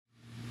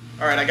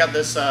Alright, I got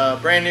this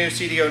brand new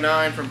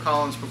CD009 from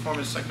Collins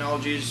Performance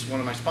Technologies, one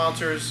of my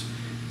sponsors.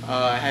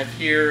 I have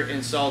here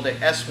installed a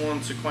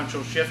S1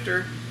 Sequential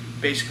shifter.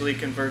 Basically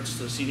converts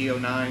the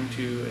CD009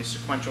 to a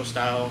sequential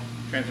style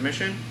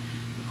transmission.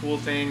 The cool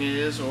thing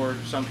is, or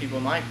some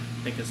people might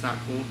think it's not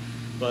cool,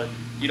 but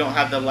you don't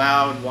have the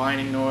loud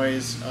whining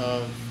noise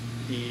of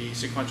the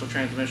sequential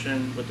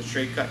transmission with the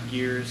straight cut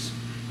gears.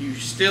 You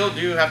still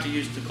do have to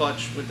use the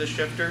clutch with this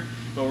shifter,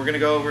 but we're going to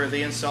go over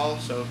the install,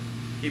 so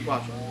keep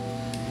watching.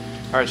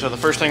 Alright, so the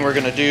first thing we're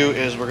going to do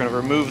is we're going to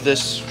remove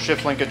this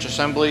shift linkage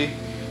assembly.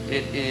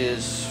 It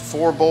is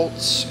 4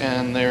 bolts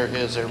and there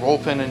is a roll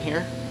pin in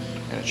here,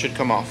 and it should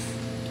come off.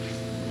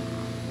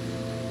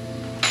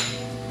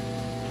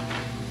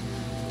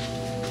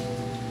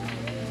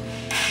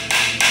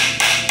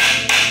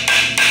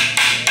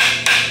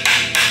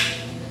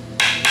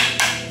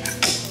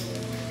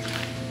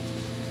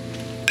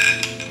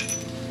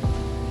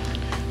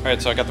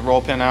 Alright, so I got the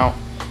roll pin out.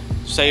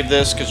 Save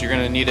this because you're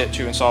going to need it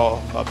to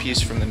install a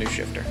piece from the new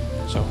shifter.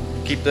 So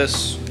keep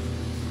this.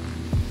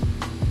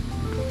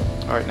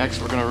 Alright, next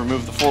we're going to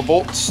remove the 4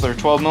 bolts. They're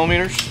 12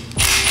 millimeters.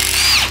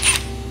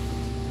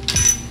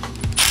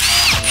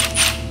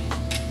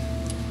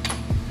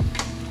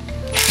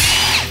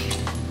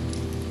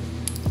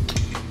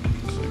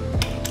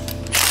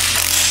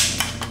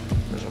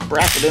 There's a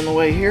bracket in the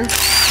way here.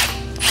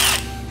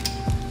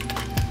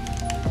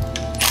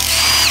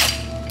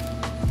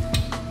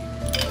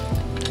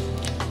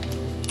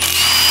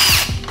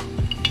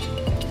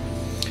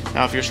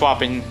 Now if you're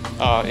swapping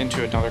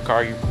into another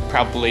car, you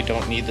probably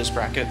don't need this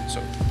bracket.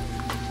 So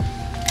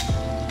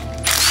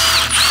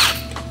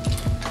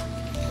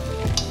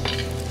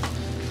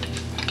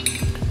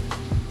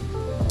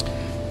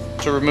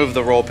to remove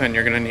the roll pin,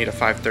 you're going to need a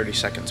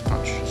 5/32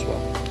 punch as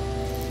well.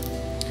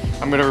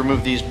 I'm going to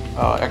remove these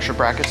extra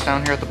brackets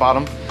down here at the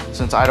bottom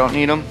since I don't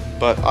need them,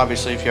 but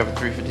obviously if you have a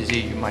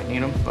 350Z you might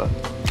need them, but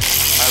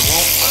I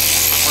won't. But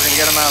we're going to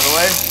get them out of the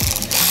way.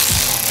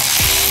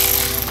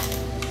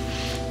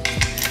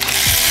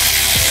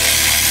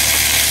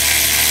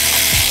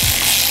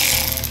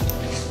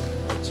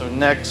 So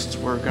next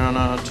we're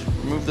gonna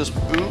remove this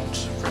boot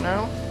for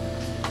now.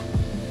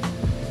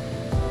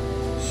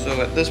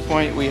 So at this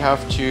point we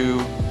have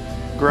to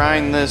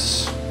grind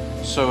this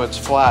so it's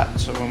flat.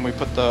 So when we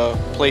put the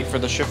plate for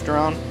the shifter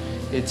on,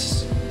 it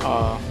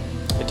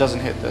doesn't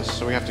hit this.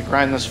 So we have to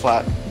grind this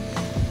flat. You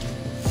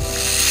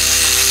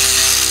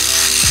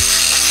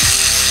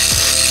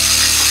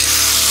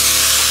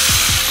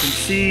can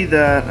see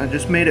that I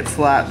just made it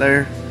flat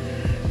there.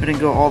 I didn't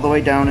go all the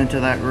way down into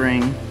that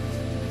ring,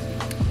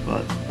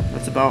 but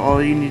that's about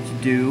all you need to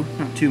do,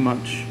 not too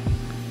much.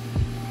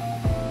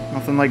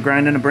 Nothing like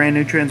grinding a brand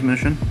new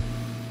transmission.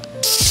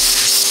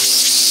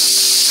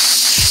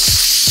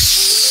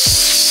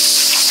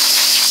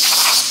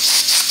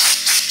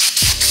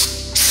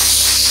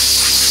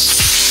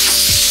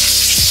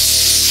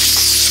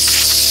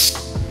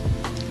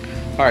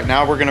 Alright,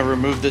 now we're going to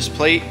remove this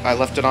plate. I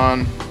left it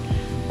on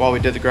while we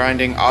did the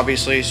grinding,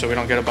 obviously, so we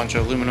don't get a bunch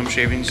of aluminum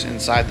shavings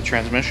inside the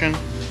transmission.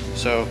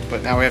 So,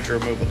 but now we have to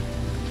remove it.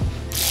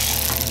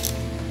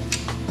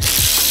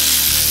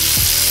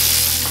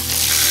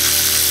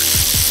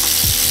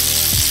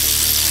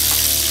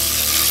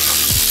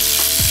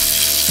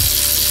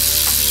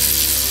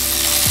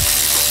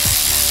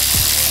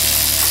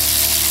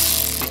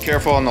 Be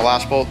careful on the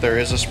last bolt, there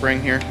is a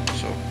spring here,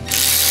 so.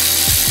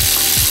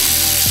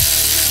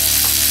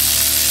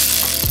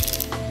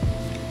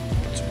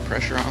 Put some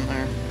pressure on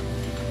there.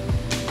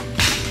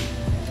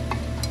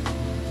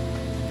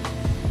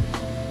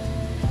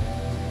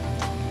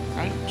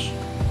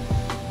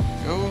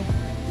 Go.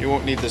 You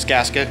won't need this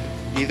gasket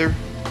either.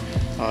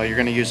 You're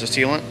going to use a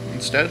sealant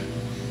instead.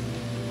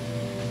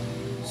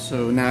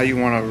 So now you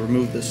want to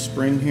remove this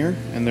spring here,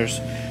 and there's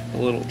a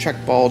little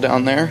check ball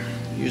down there.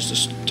 Use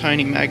this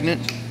tiny magnet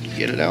to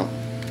get it out.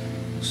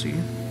 See?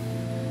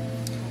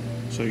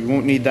 So you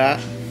won't need that.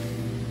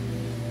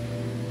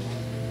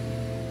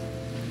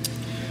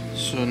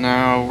 So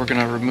now we're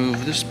going to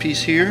remove this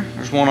piece here.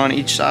 There's one on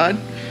each side.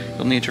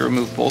 You'll need to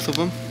remove both of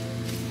them.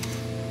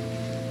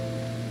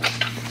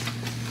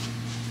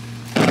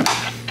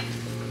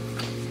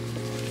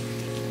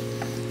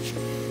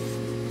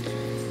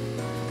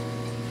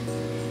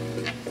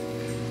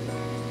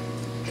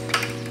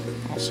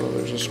 Also,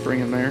 there's a spring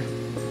in there.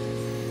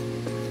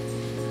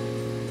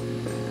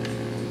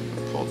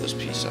 And pull this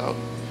piece out.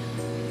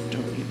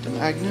 Don't need the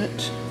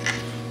magnet.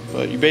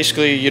 But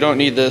you don't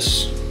need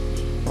this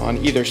on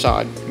either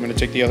side. I'm going to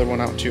take the other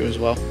one out too as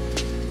well.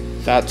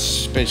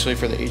 That's basically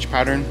for the H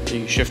pattern.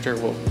 The shifter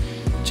will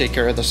take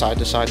care of the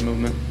side-to-side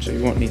movement, so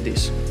you won't need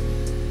these.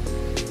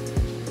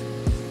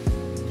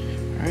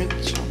 Alright,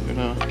 so I'm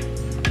going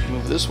to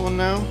move this one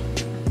now.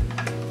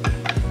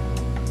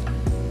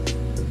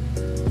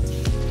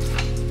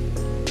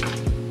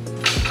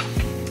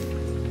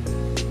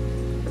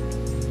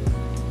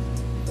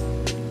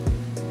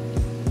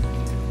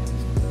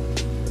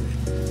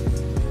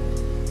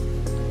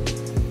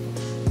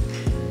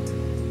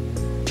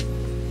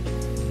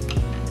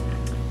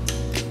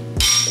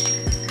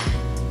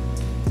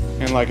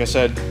 And like I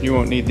said, you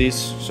won't need these,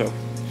 so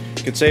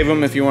you could save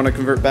them if you want to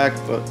convert back,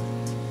 but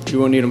you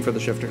won't need them for the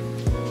shifter.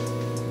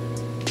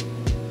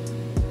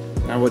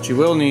 Now what you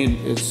will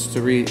need is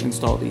to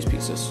reinstall these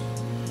pieces.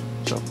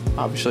 So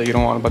obviously you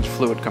don't want a bunch of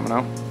fluid coming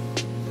out.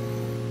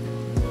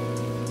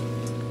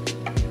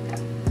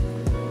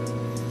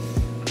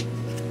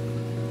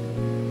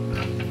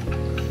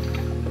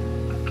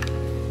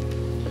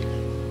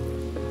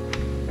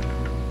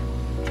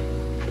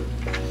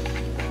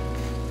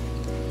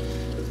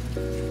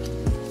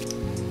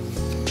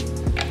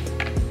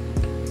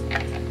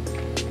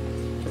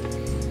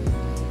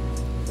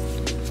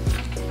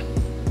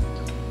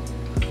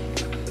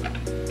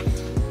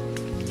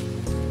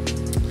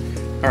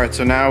 Alright,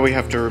 so now we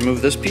have to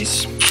remove this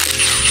piece.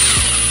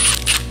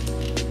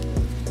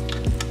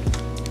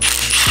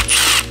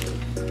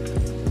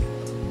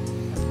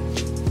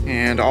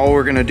 And all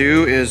we're going to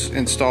do is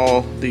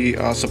install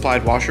the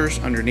supplied washers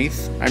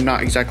underneath. I'm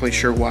not exactly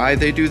sure why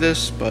they do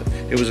this, but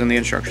it was in the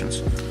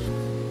instructions.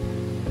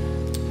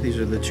 These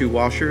are the 2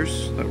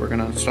 washers that we're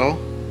going to install.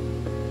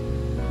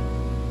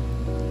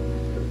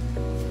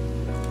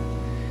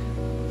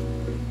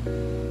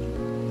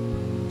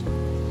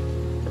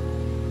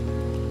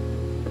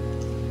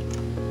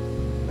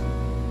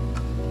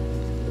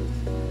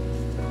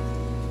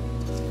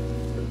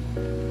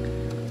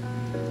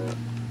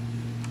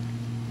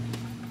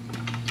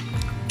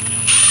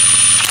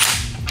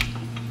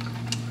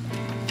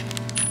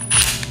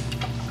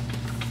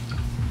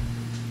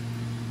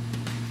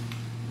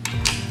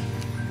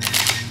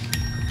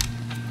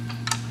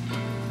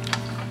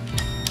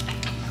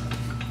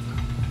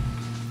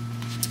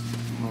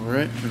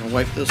 Alright, I'm going to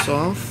wipe this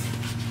off.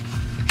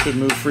 Should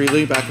move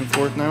freely back and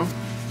forth now.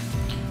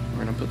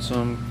 We're going to put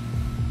some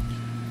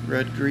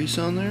red grease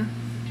on there,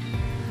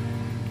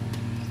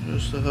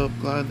 just to help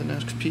glide the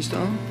next piece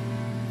down.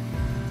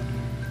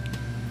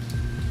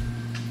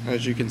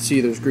 As you can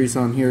see, there's grease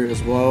on here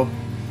as well.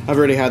 I've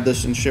already had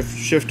this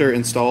shifter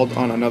installed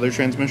on another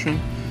transmission,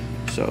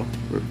 so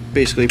we're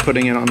basically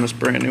putting it on this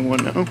brand new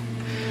one now.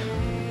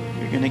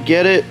 You're going to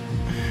get it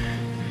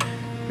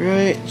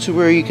right to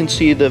where you can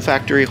see the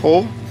factory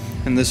hole,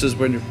 and this is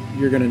when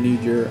you're going to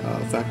need your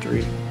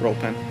factory roll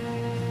pin.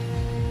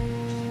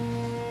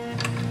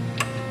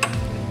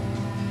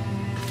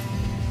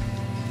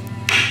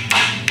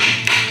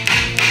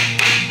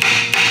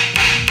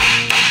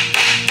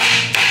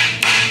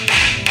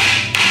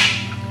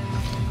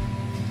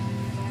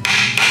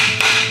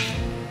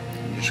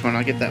 You just want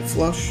to get that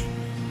flush,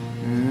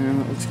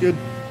 and that looks good.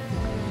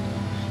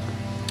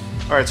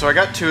 Alright, so I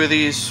got 2 of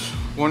these.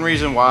 One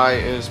reason why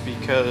is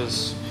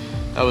because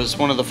I was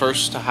one of the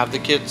first to have the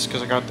kits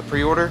because I got the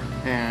pre-order,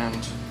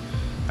 and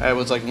I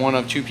was like one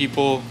of 2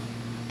 people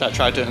that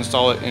tried to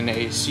install it in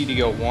a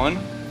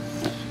CD009.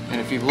 And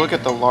if you look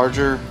at the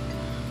larger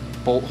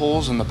bolt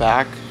holes in the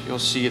back, you'll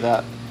see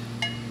that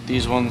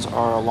these ones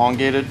are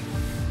elongated.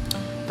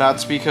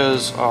 That's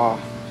because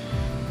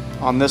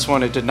on this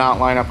one it did not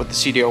line up with the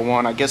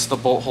CD009. I guess the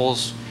bolt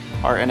holes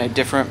are in a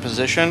different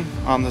position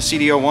on the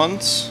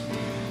CD009s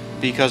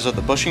because of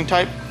the bushing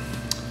type.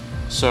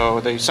 So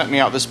they sent me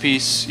out this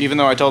piece, even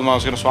though I told them I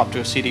was going to swap to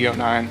a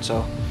CD009,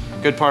 so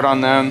good part on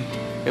them.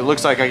 It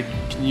looks like I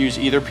can use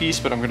either piece,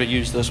 but I'm going to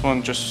use this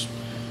one just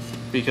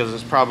because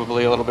it's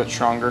probably a little bit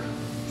stronger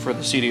for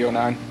the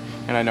CD009,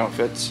 and I know it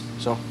fits.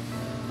 So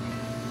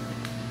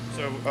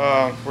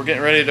we're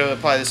getting ready to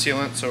apply the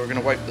sealant, so we're going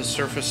to wipe the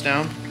surface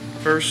down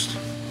first.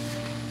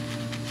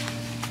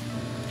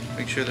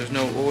 Make sure there's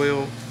no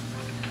oil.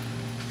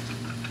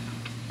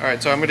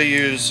 Alright, so I'm going to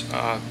use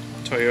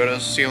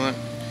Toyota's sealant.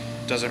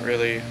 Doesn't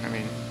really, I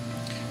mean,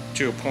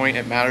 to a point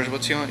it matters what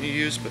sealant you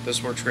use, but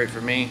this works great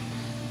for me.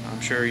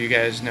 I'm sure you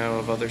guys know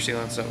of other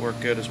sealants that work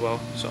good as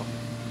well, so.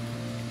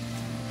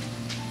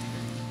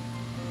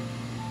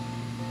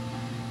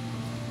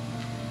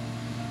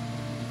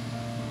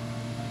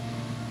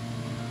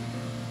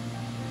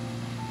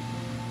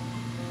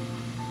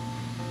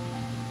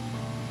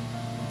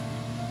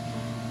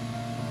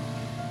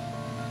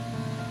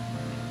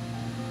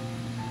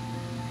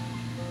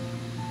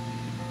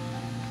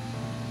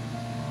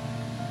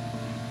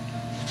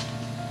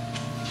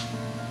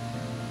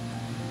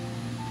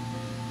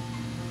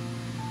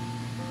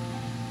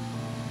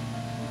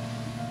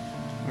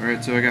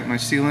 Alright, so I got my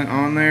sealant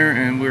on there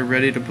and we're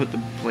ready to put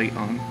the plate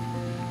on.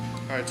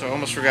 Alright, so I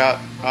almost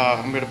forgot,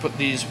 I'm going to put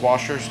these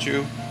washers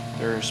too.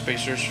 They're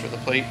spacers for the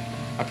plate.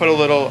 I put a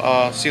little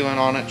sealant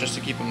on it just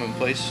to keep them in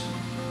place.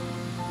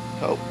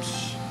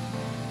 Helps.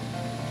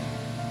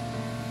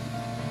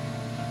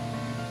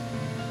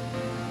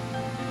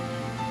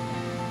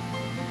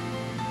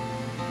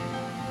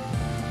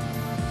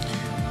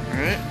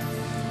 Alright.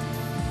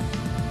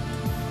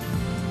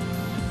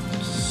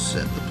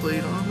 Set the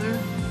plate on there.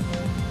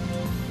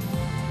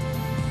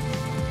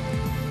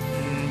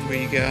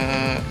 We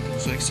got,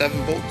 looks like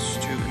 7 bolts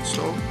to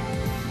install.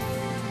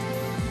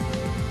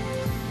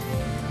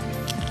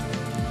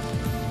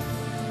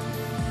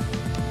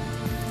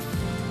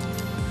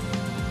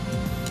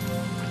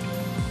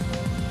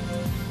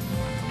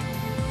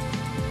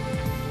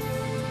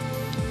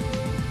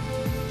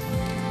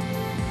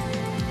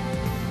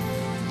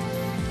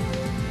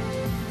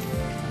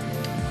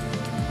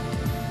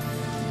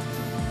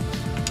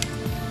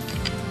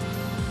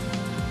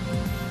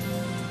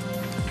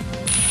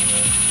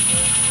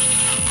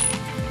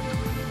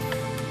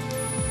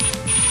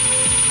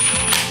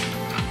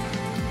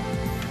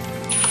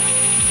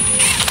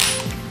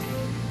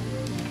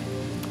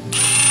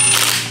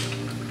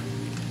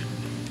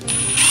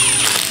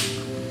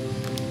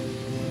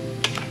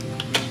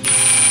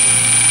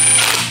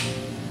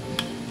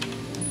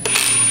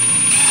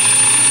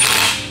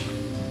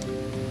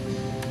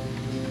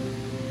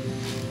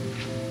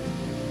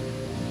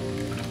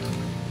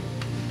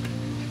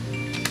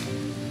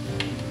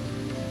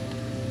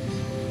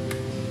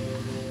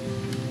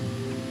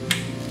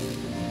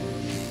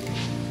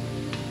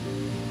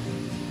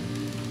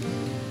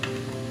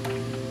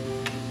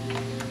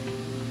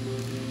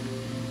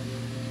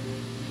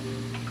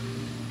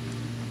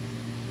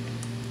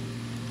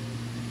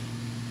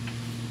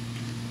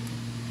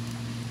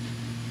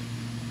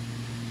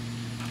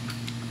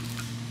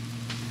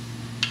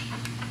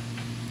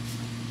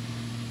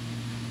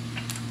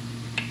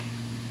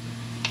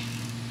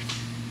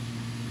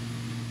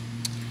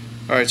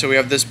 Alright, so we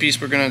have this piece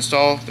we're going to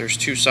install. There's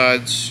two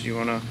sides. You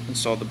want to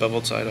install the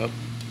beveled side up.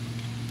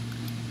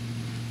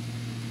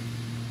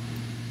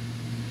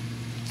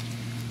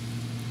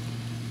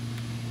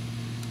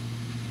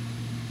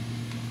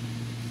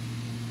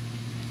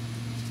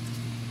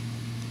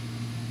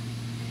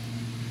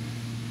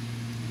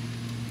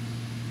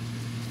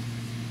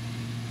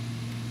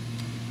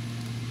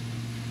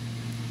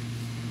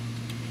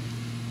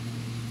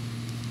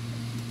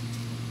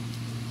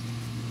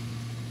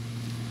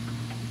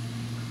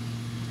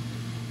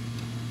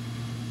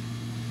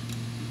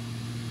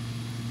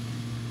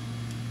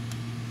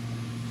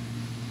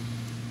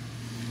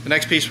 The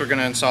next piece we're going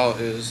to install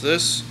is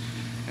this,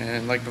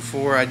 and like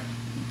before,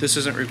 this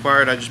isn't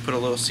required. I just put a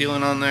little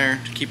sealant on there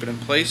to keep it in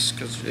place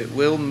because it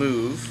will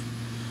move.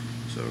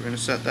 So we're going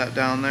to set that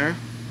down there.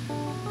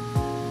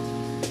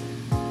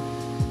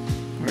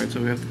 Alright, so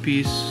we have the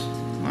piece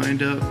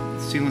lined up,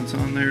 sealant's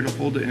on there to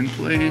hold it in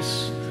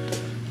place.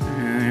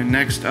 And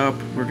next up,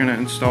 we're going to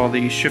install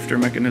the shifter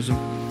mechanism.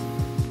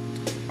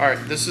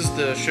 Alright, this is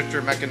the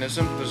shifter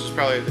mechanism. This is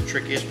probably the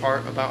trickiest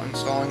part about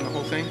installing the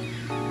whole thing.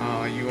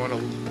 You want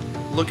to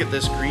look at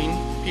this green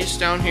piece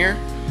down here.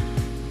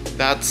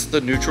 That's the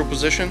neutral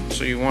position,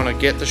 so you want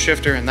to get the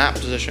shifter in that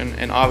position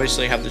and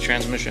obviously have the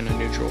transmission in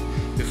neutral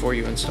before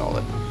you install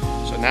it.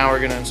 So now we're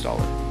going to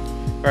install it.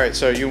 Alright,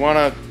 so you want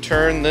to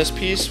turn this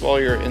piece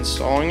while you're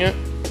installing it.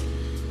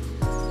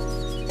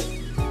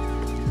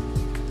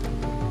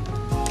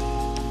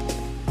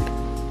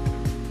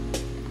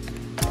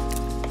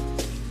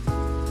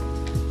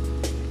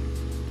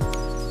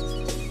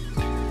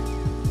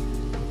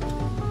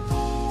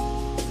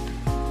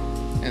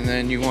 And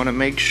then you want to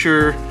make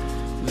sure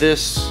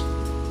this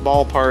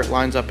ball part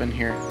lines up in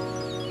here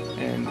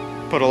and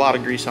put a lot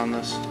of grease on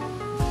this.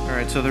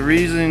 Alright, so the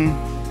reason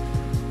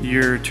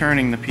you're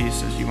turning the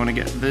piece is you want to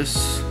get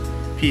this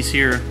piece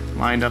here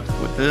lined up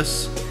with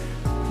this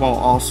while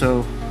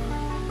also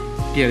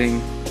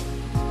getting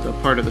the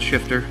part of the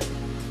shifter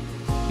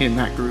in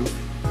that groove.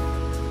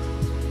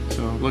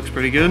 So it looks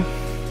pretty good.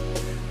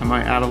 I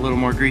might add a little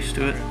more grease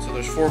to it. So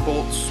there's 4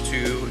 bolts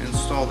to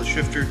install the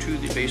shifter to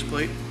the base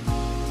plate.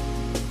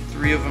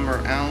 3 of them are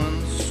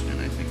Allens,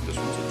 and I think this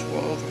one's a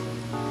 12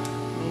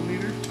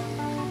 millimeter.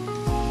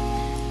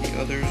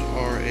 The others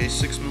are a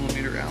 6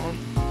 millimeter Allen.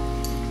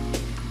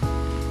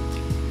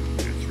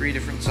 There are 3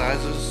 different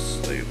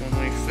sizes. They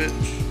only fit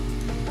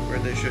where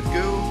they should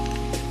go.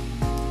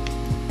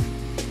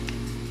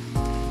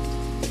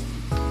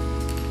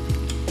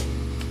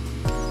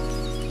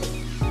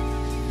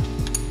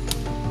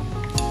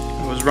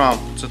 I was wrong.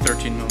 It's a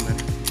 13 millimeter.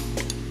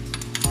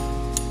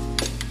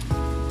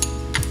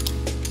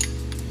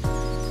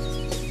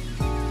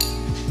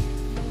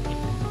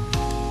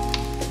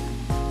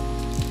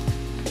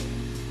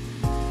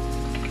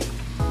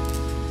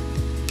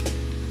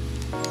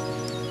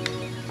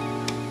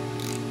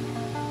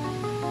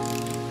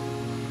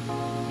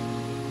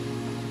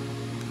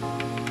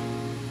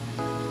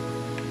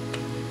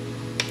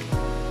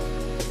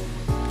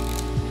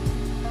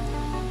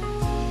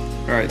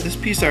 Alright, this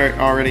piece I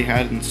already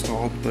had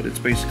installed, but it's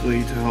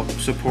basically to help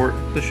support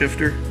the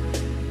shifter.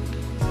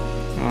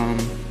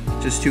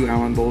 Just 2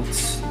 Allen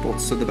bolts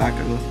to the back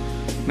of the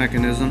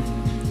mechanism.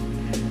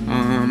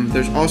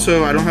 There's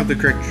also, I don't have the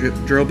correct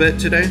drill bit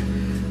today,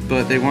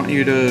 but they want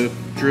you to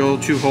drill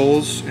 2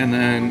 holes and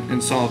then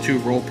install 2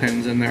 roll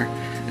pins in there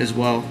as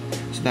well.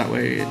 So that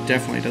way it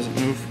definitely doesn't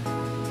move.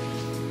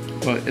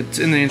 But it's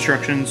in the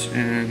instructions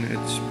and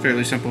it's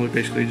fairly simple. You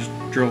basically just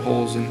drill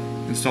holes and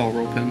install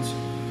roll pins.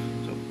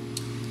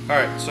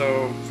 Alright,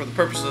 so for the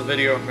purpose of the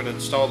video, I'm going to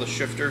install the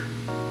shifter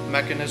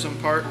mechanism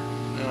part.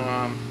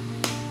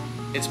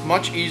 It's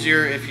much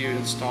easier if you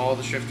install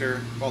the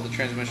shifter while the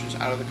transmission's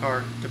out of the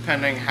car,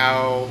 depending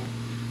how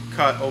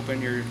cut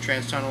open your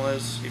trans tunnel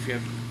is.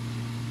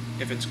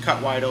 If it's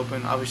cut wide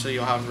open, obviously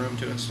you'll have room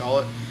to install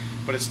it,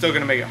 but it's still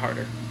going to make it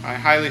harder. I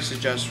highly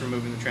suggest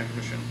removing the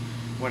transmission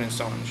when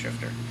installing the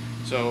shifter.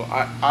 So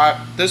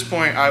at this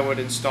point I would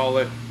install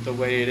it the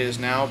way it is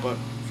now, but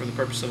for the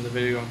purpose of the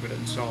video I'm going to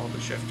install the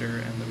shifter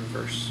and the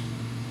reverse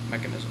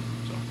mechanism.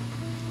 So.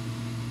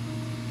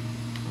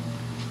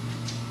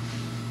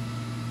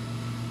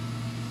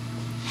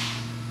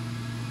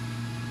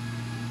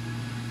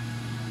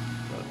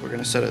 We're going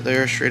to set it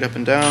there straight up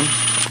and down,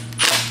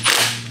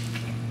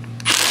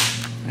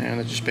 and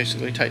it just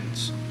basically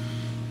tightens.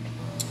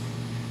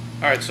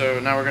 Alright, so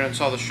now we're going to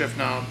install the shift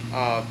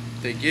knob.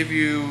 They give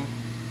you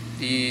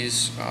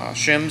these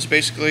shims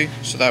basically,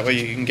 so that way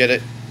you can get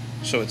it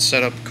so it's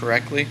set up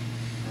correctly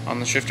on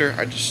the shifter.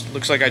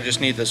 Looks like I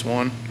just need this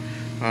one.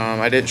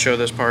 I didn't show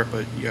this part,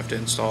 but you have to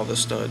install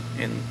this stud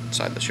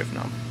inside the shift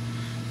knob.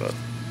 But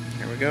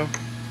here we go.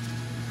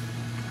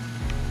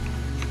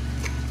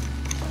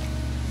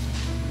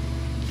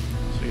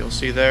 So you'll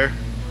see there,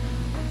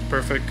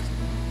 perfect.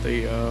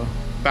 The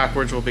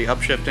backwards will be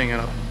upshifting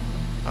and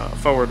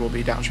forward will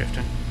be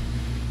downshifting.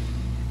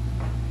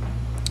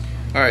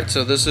 Alright,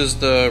 so this is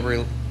the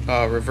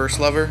reverse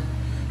lever.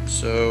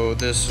 So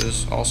this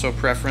is also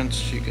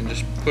preference. You can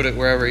just put it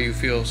wherever you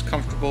feel is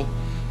comfortable.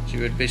 So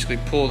you would basically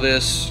pull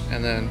this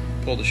and then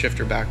pull the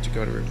shifter back to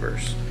go to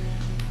reverse.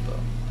 But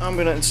I'm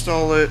going to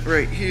install it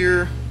right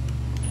here.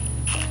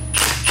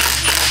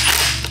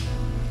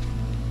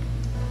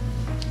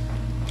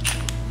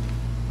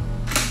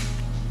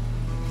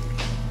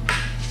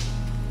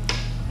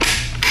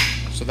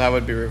 So that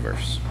would be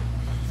reverse.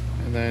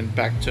 And then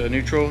back to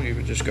neutral, you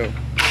would just go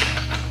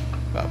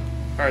up.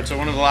 Alright, so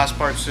one of the last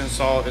parts to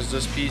install is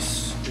this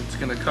piece. It's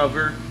going to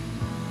cover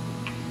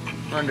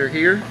under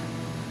here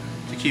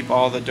to keep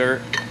all the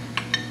dirt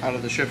out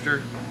of the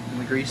shifter and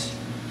the grease.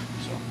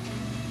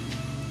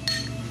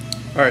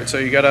 Alright, so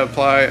you got to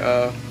apply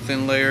a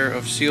thin layer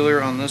of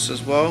sealer on this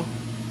as well.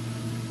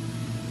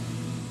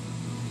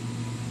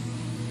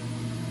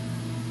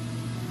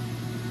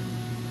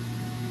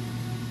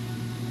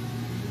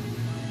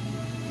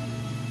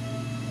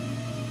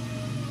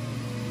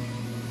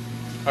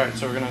 Alright,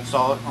 so we're going to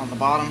install it on the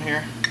bottom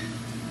here.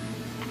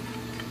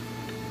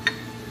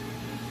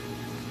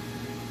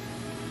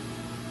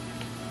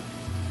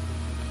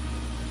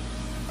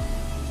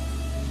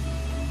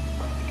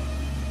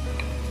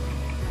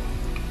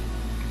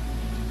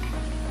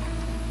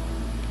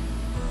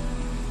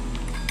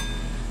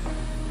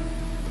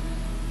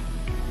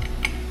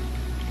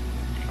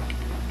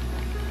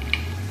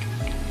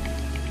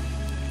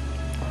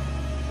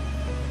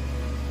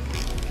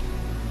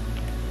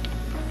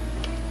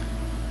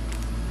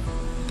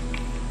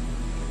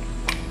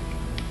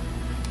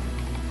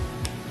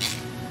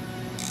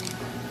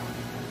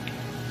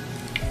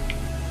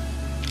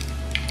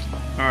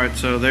 Alright,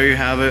 so there you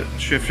have it.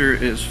 Shifter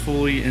is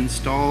fully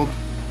installed.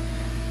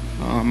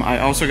 I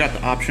also got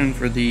the option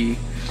for the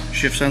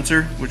shift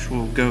sensor, which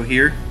will go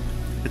here.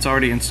 It's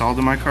already installed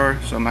in my car,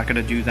 so I'm not going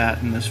to do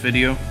that in this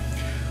video.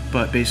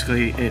 But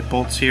basically it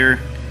bolts here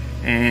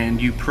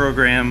and you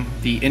program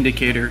the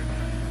indicator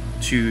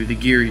to the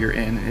gear you're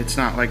in. It's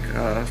not like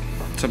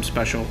some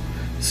special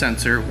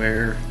sensor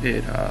where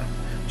it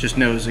just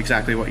knows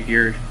exactly what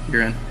gear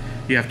you're in.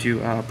 You have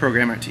to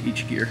program it to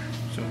each gear.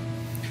 So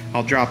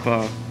I'll drop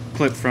a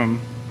clip from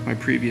my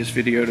previous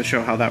video to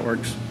show how that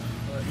works.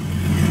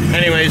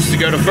 Anyways, to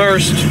go to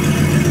first,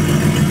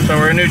 so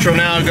we're in neutral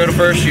now. Go to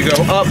first, you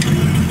go up,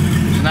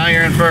 so now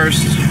you're in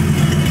first.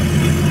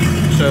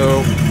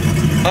 So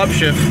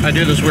upshift, I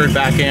do this weird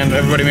backhand,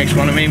 everybody makes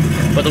fun of me,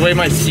 but the way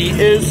my seat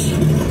is,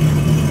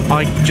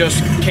 I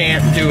just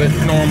can't do it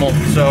normal,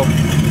 so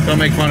don't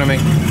make fun of me,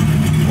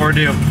 or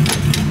do.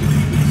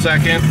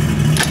 Second,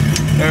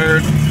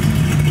 third,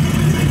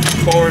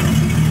 fourth,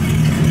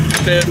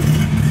 fifth,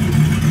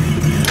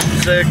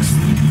 6,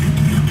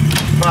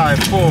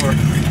 5, 4,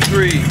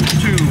 3, 2,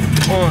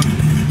 1,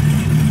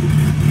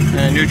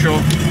 and neutral,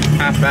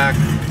 half back.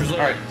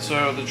 Alright,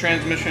 so the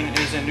transmission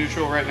is in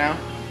neutral right now,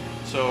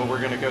 so we're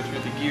going to go through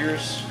the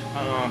gears.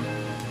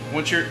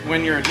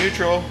 When you're in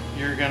neutral,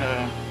 you're going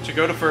to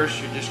go to first,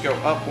 you just go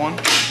up one,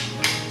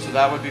 so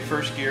that would be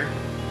first gear,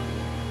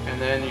 and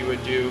then you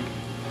would do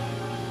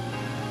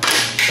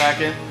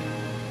second,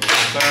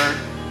 third,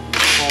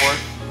 fourth,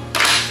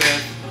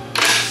 fifth,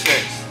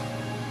 sixth.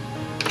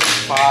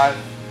 5,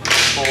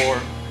 4,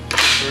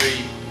 3,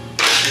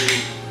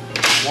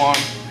 2, 1,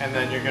 and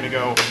then you're going to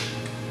go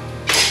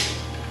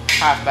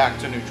half back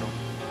to neutral.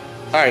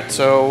 Alright,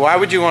 so why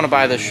would you want to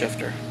buy this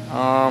shifter?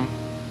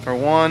 For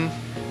one,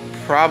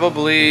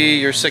 probably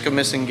you're sick of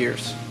missing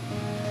gears.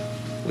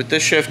 With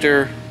this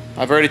shifter,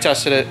 I've already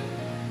tested it.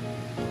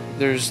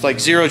 There's like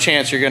 0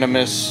 chance you're going to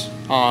miss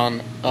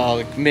on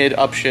like mid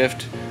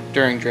upshift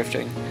during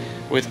drifting.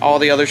 With all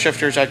the other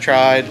shifters I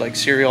tried, like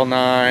CD009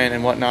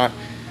 and whatnot,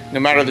 no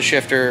matter the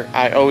shifter,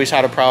 I always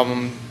had a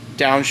problem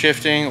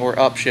downshifting or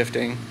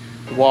upshifting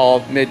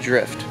while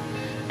mid-drift.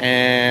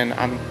 And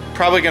I'm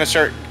probably going to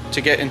start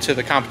to get into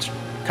the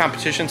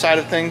competition side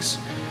of things,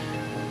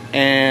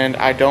 and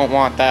I don't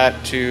want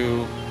that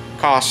to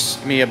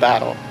cost me a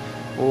battle.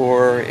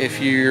 Or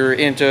if you're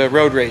into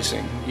road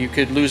racing, you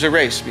could lose a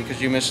race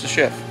because you missed a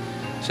shift.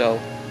 So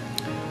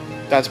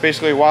that's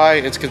basically why.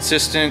 It's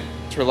consistent,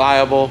 it's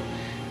reliable.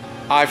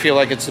 I feel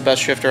like it's the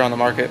best shifter on the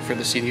market for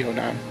the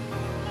CD009.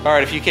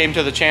 Alright, if you came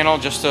to the channel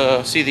just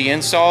to see the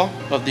install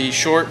of the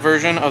short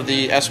version of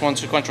the S1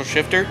 Sequential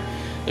shifter,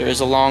 there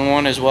is a long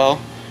one as well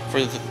for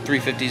the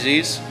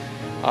 350Zs.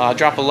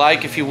 Drop a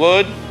like if you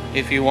would.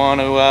 If you want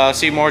to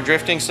see more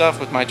drifting stuff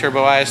with my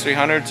Turbo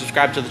IS300,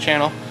 subscribe to the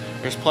channel.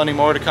 There's plenty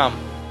more to come.